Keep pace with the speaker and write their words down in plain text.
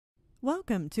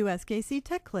Welcome to SKC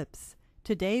Tech Clips.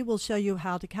 Today we'll show you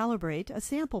how to calibrate a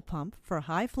sample pump for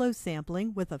high flow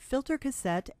sampling with a filter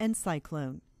cassette and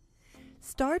Cyclone.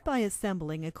 Start by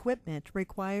assembling equipment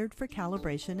required for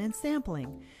calibration and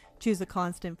sampling. Choose a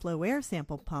constant flow air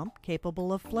sample pump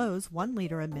capable of flows 1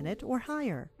 liter a minute or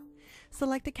higher.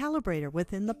 Select a calibrator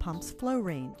within the pump's flow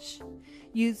range.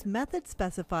 Use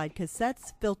method-specified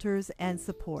cassettes, filters, and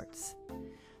supports.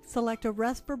 Select a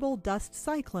respirable dust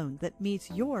cyclone that meets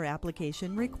your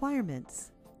application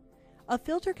requirements. A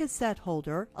filter cassette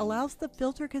holder allows the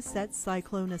filter cassette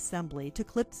cyclone assembly to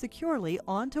clip securely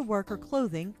onto worker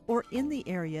clothing or in the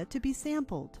area to be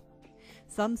sampled.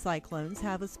 Some cyclones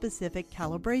have a specific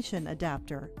calibration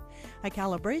adapter. A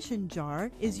calibration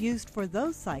jar is used for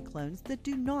those cyclones that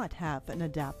do not have an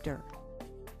adapter.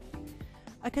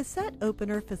 A cassette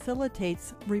opener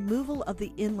facilitates removal of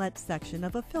the inlet section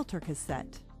of a filter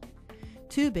cassette.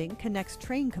 Tubing connects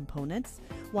train components,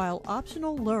 while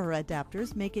optional lure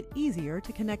adapters make it easier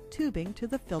to connect tubing to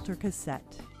the filter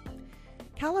cassette.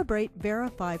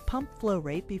 Verify pump flow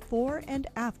rate before and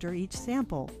after each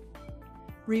sample.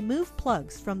 Remove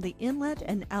plugs from the inlet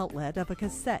and outlet of a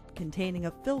cassette containing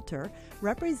a filter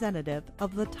representative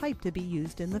of the type to be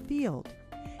used in the field.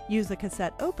 Use a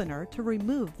cassette opener to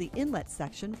remove the inlet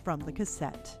section from the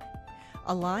cassette.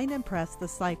 Align and press the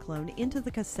cyclone into the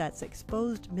cassette's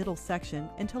exposed middle section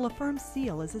until a firm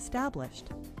seal is established.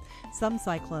 Some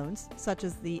cyclones, such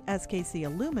as the SKC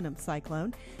aluminum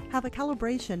cyclone, have a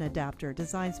calibration adapter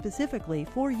designed specifically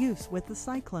for use with the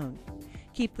cyclone.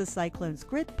 Keep the cyclone's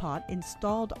grit pot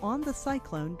installed on the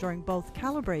cyclone during both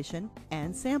calibration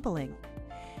and sampling.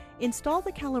 Install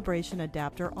the calibration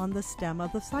adapter on the stem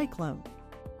of the cyclone.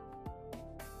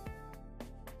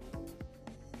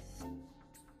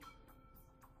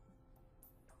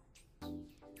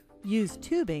 Use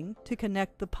tubing to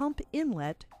connect the pump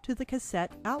inlet to the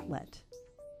cassette outlet.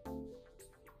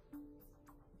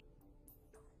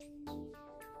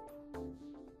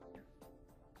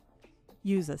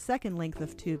 Use a second length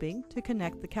of tubing to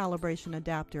connect the calibration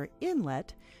adapter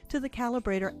inlet to the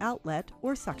calibrator outlet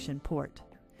or suction port.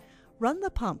 Run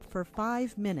the pump for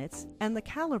 5 minutes and the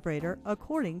calibrator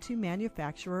according to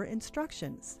manufacturer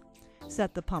instructions.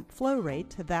 Set the pump flow rate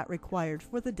to that required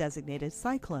for the designated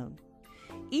cyclone.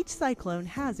 Each cyclone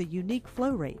has a unique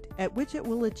flow rate at which it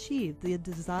will achieve the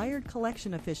desired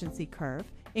collection efficiency curve,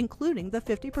 including the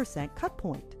 50% cut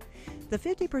point. The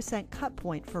 50% cut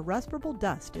point for respirable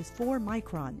dust is 4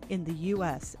 micron in the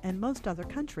US and most other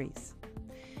countries.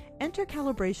 Enter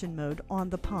calibration mode on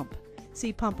the pump.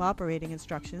 See pump operating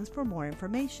instructions for more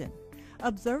information.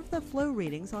 Observe the flow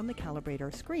readings on the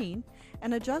calibrator screen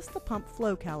and adjust the pump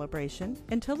flow calibration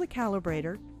until the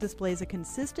calibrator displays a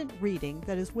consistent reading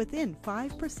that is within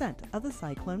 5% of the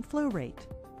cyclone flow rate.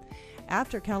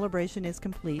 After calibration is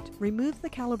complete, remove the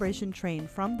calibration train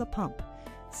from the pump.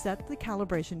 Set the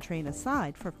calibration train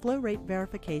aside for flow rate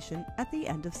verification at the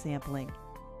end of sampling.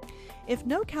 If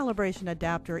no calibration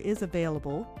adapter is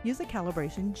available, use a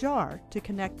calibration jar to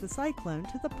connect the cyclone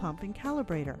to the pump and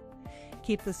calibrator.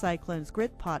 Keep the cyclone's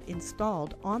grit pot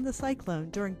installed on the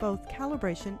cyclone during both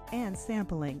calibration and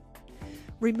sampling.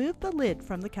 Remove the lid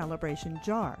from the calibration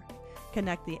jar.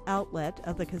 Connect the outlet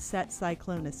of the cassette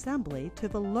cyclone assembly to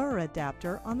the lure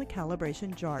adapter on the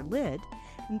calibration jar lid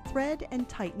and thread and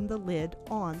tighten the lid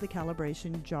on the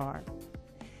calibration jar.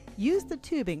 Use the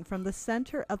tubing from the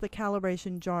center of the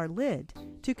calibration jar lid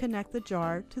to connect the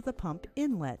jar to the pump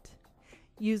inlet.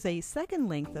 Use a second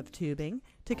length of tubing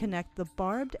to connect the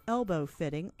barbed elbow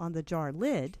fitting on the jar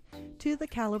lid to the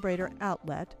calibrator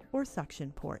outlet or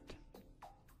suction port.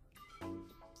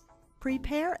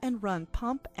 Prepare and run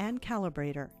pump and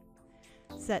calibrator.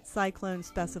 Set cyclone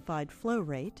specified flow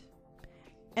rate.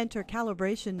 Enter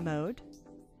calibration mode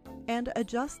and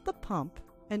adjust the pump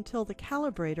until the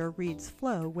calibrator reads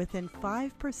flow within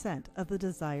 5% of the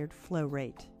desired flow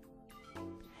rate.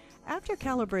 After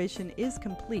calibration is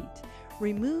complete,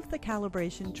 remove the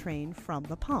calibration train from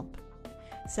the pump.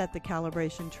 Set the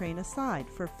calibration train aside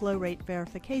for flow rate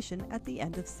verification at the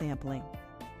end of sampling.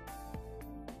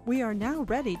 We are now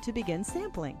ready to begin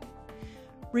sampling.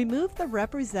 Remove the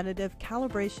representative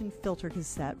calibration filter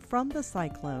cassette from the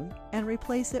cyclone and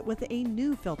replace it with a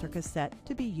new filter cassette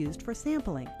to be used for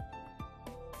sampling.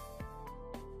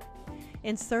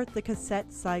 Insert the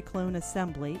cassette cyclone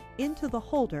assembly into the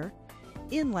holder,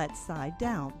 inlet side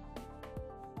down.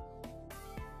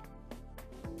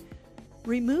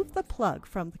 Remove the plug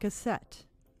from the cassette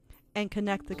and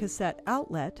connect the cassette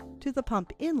outlet to the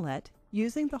pump inlet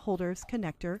using the holder's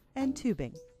connector and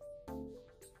tubing.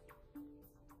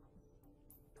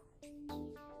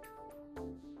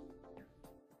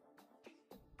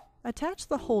 Attach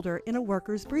the holder in a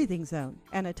worker's breathing zone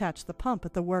and attach the pump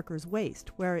at the worker's waist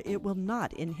where it will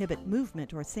not inhibit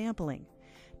movement or sampling.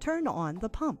 Turn on the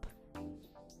pump.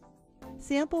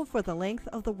 Sample for the length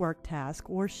of the work task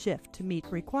or shift to meet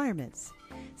requirements.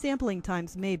 Sampling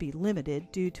times may be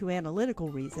limited due to analytical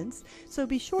reasons, so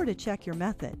be sure to check your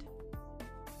method.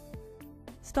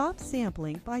 Stop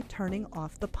sampling by turning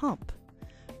off the pump.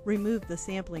 Remove the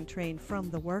sampling train from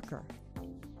the worker.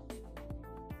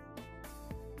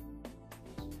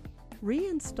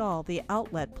 Reinstall the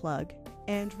outlet plug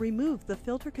and remove the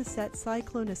filter cassette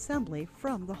Cyclone assembly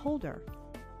from the holder.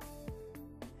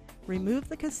 Remove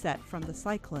the cassette from the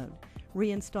Cyclone.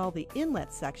 Reinstall the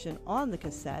inlet section on the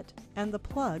cassette and the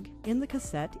plug in the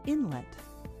cassette inlet.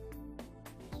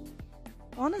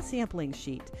 On a sampling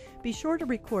sheet, be sure to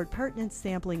record pertinent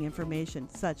sampling information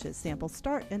such as sample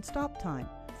start and stop time,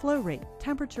 flow rate,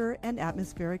 temperature, and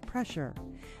atmospheric pressure.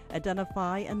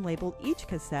 Identify and label each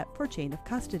cassette for chain of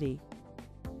custody.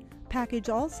 Package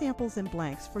all samples and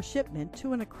blanks for shipment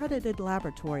to an accredited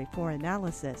laboratory for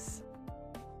analysis.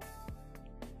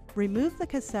 Remove the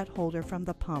cassette holder from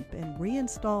the pump and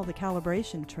reinstall the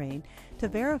calibration train to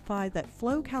verify that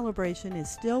flow calibration is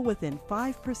still within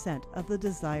 5% of the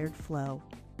desired flow.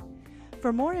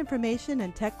 For more information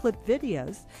and tech clip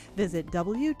videos, visit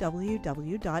www.skcinc.com.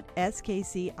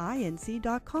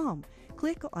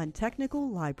 Click on Technical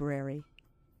Library.